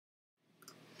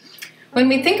When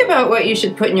we think about what you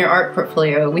should put in your art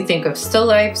portfolio, we think of still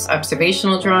lifes,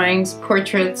 observational drawings,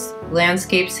 portraits,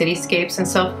 landscapes, cityscapes, and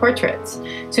self-portraits.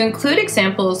 To include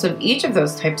examples of each of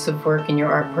those types of work in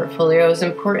your art portfolio is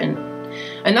important.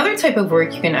 Another type of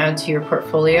work you can add to your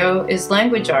portfolio is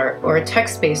language art or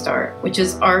text-based art, which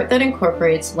is art that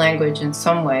incorporates language in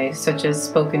some way, such as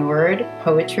spoken word,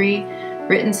 poetry,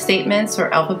 written statements, or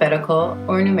alphabetical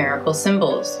or numerical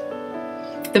symbols.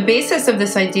 The basis of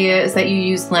this idea is that you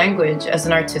use language as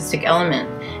an artistic element,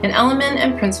 an element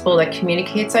and principle that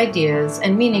communicates ideas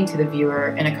and meaning to the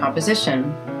viewer in a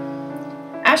composition.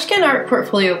 Ashcan Art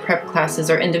portfolio prep classes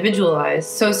are individualized,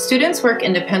 so students work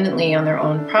independently on their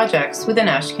own projects with an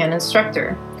Ashcan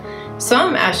instructor.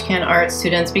 Some Ashcan Art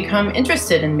students become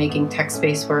interested in making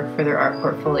text-based work for their art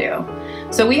portfolio.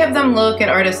 So we have them look at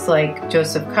artists like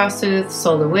Joseph Kossuth,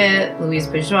 Sol LeWitt, Louise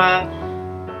Bourgeois,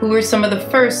 who were some of the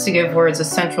first to give words a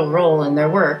central role in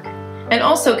their work, and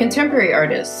also contemporary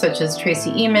artists such as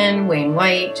Tracy Emin, Wayne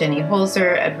White, Jenny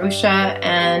Holzer, Ed Ruscha,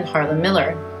 and Harlan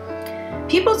Miller.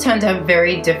 People tend to have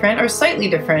very different or slightly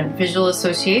different visual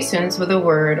associations with a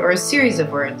word or a series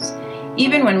of words,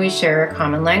 even when we share a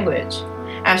common language.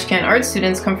 Ashcan Art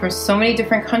students come from so many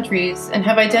different countries and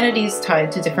have identities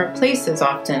tied to different places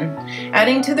often,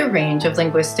 adding to the range of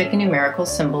linguistic and numerical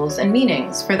symbols and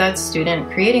meanings for that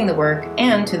student creating the work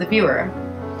and to the viewer.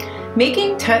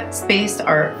 Making text-based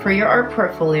art for your art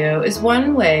portfolio is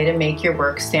one way to make your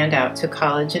work stand out to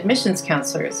college admissions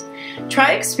counselors.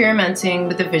 Try experimenting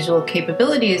with the visual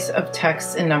capabilities of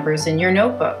text and numbers in your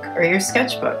notebook or your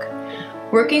sketchbook,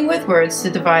 working with words to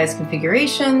devise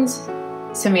configurations,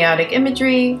 semiotic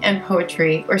imagery, and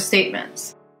poetry or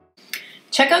statements.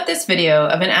 Check out this video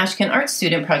of an Ashcan Art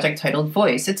student project titled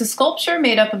Voice. It's a sculpture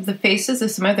made up of the faces of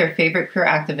some of their favorite queer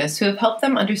activists who have helped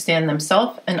them understand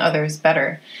themselves and others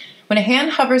better. When a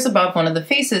hand hovers above one of the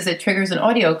faces, it triggers an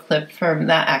audio clip from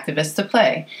that activist to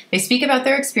play. They speak about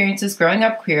their experiences growing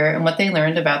up queer and what they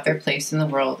learned about their place in the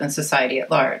world and society at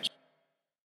large.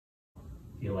 I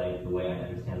feel like the way I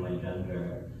understand my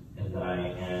gender is that I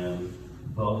am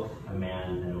both a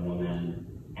man and a woman,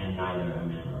 and neither a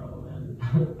man or a woman.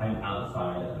 I'm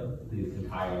outside of these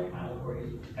entire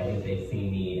categories. I think they see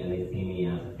me and they see me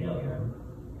as a failure.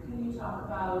 Can you talk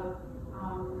about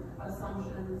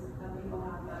assumptions that people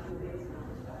have that are based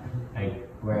on?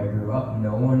 Where I grew up,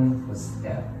 no one was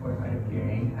deaf or hard of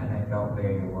hearing, and I felt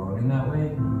very alone in that way.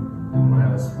 When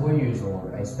I was 4 years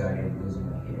old, I started losing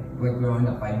my hearing. But growing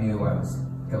up, I knew I was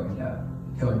totally deaf,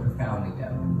 totally profoundly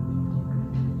deaf.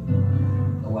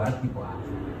 A lot of people ask.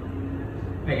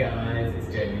 Hey guys, it's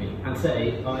Jamie, and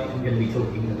today I am going to be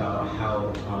talking about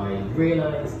how I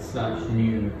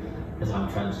realised/knew that I'm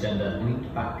transgender,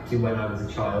 linked back to when I was a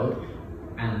child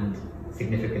and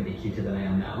significantly cuter than I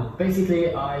am now.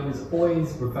 Basically, I was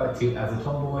always referred to as a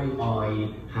tomboy.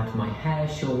 I had my hair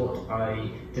short,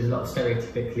 I did a lot of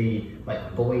stereotypically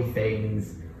like boy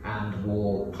things, and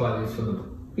wore clothes from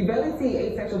the You barely see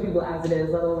asexual people as it is,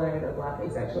 let alone a black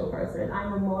asexual person.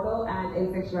 I'm a model and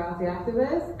asexuality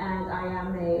activist, and I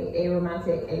am a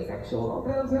romantic asexual.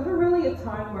 There was never really a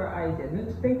time where I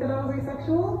didn't think that I was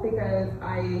asexual, because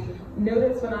I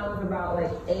noticed when I was about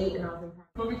like 8 and I was in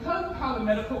practice. But because of how the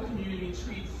medical community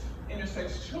treats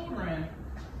intersex children,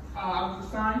 I was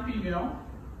assigned female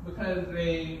because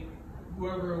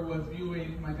whoever was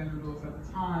viewing my genitals at the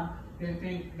time didn't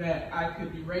think that I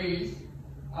could be raised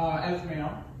as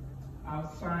male. I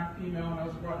was assigned female and I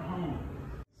was brought home.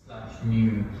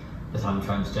 /knew that I'm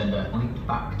transgender, linked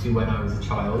back to when I was a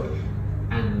child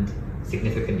and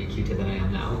significantly cuter than I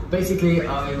am now. Basically,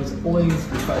 I was always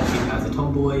referred to as a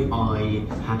tomboy. I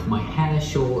had my hair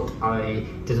short, I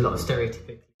did a lot of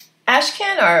stereotypic.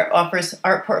 Ashcan Art offers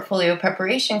art portfolio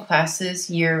preparation classes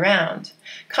year-round.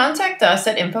 Contact us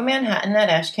at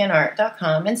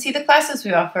infomanhattan@ashcanart.com and see the classes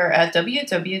we offer at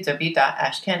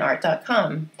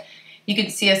www.ashcanart.com. You can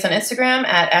see us on Instagram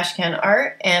at Ashcan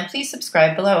Art, and please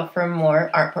subscribe below for more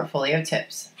art portfolio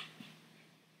tips.